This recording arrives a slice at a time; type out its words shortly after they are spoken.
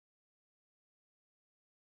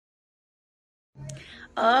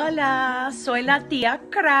Hola, soy la tía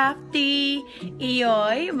Crafti y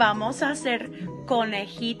hoy vamos a hacer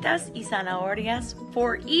conejitas y zanahorias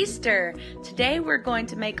for Easter. Today we're going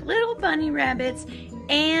to make little bunny rabbits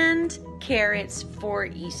and carrots for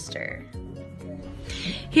Easter.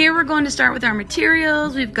 Here we're going to start with our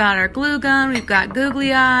materials. We've got our glue gun, we've got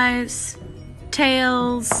googly eyes,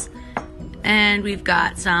 tails, and we've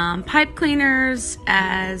got some pipe cleaners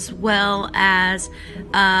as well as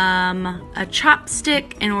a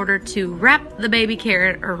chopstick in order to wrap the baby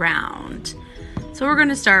carrot around. So we're going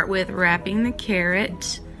to start with wrapping the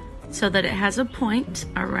carrot so that it has a point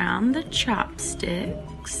around the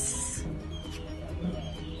chopsticks.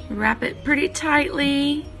 Wrap it pretty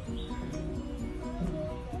tightly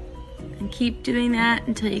and keep doing that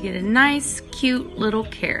until you get a nice, cute little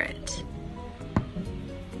carrot.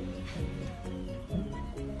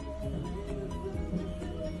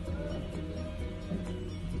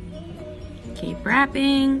 Keep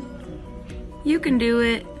wrapping. You can do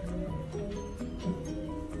it.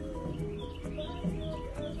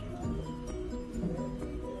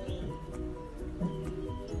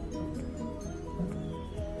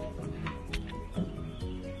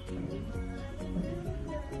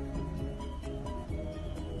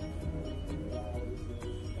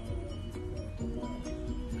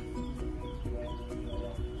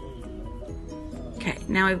 Okay,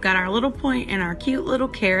 now we've got our little point and our cute little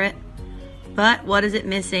carrot. But what is it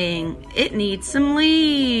missing? It needs some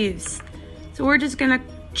leaves. So we're just gonna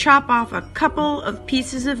chop off a couple of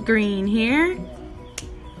pieces of green here.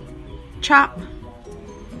 Chop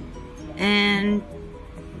and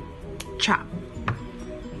chop.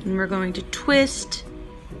 And we're going to twist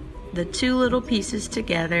the two little pieces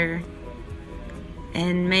together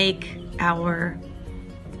and make our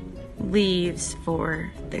leaves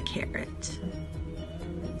for the carrot.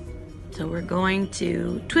 So we're going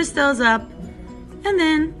to twist those up and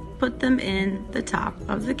then put them in the top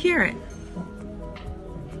of the carrot.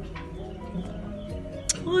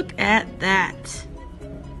 Look at that.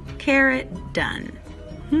 Carrot done.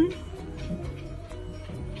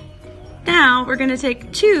 Now we're going to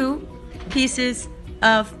take two pieces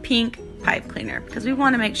of pink pipe cleaner because we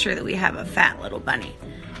want to make sure that we have a fat little bunny.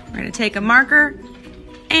 We're going to take a marker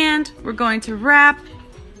and we're going to wrap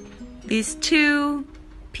these two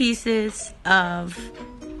pieces of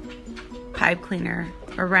pipe cleaner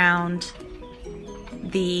around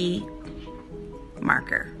the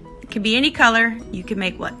marker. It can be any color. You can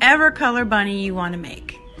make whatever color bunny you want to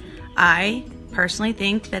make. I personally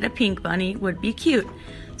think that a pink bunny would be cute,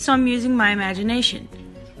 so I'm using my imagination.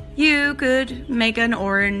 You could make an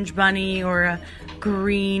orange bunny or a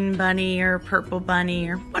green bunny or a purple bunny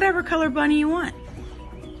or whatever color bunny you want.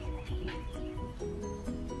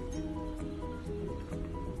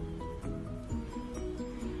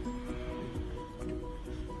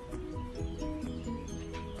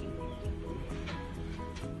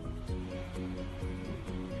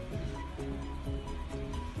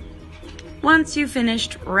 Once you've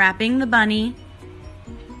finished wrapping the bunny,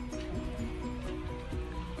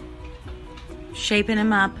 shaping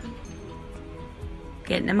him up,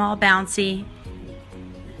 getting him all bouncy,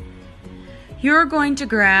 you're going to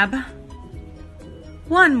grab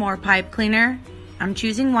one more pipe cleaner. I'm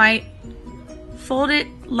choosing white. Fold it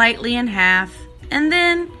lightly in half and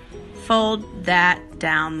then fold that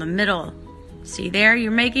down the middle. See there,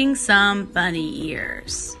 you're making some bunny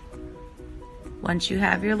ears. Once you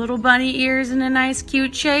have your little bunny ears in a nice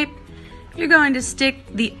cute shape, you're going to stick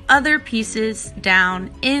the other pieces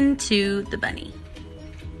down into the bunny.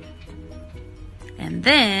 And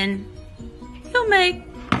then you'll make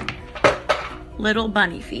little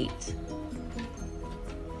bunny feet.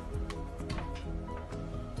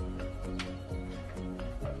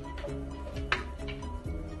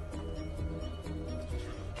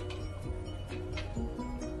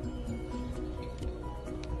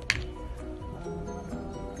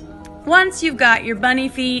 Once you've got your bunny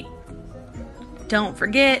feet, don't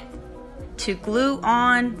forget to glue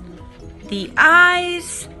on the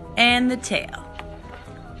eyes and the tail.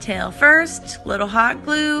 Tail first, little hot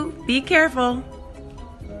glue, be careful.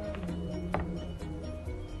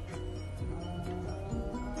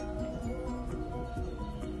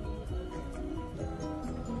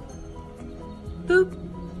 Boop.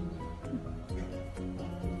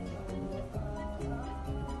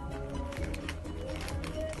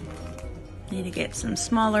 Need to get some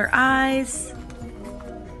smaller eyes.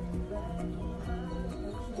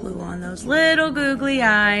 Glue on those little googly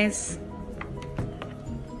eyes.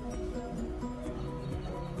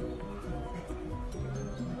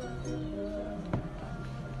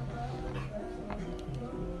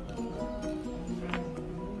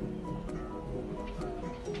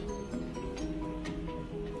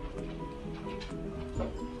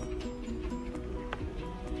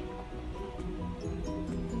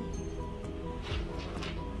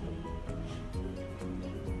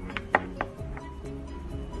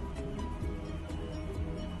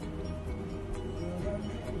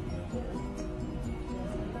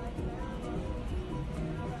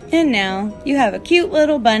 And now you have a cute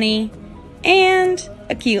little bunny and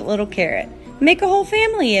a cute little carrot. Make a whole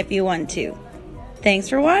family if you want to. Thanks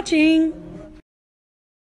for watching.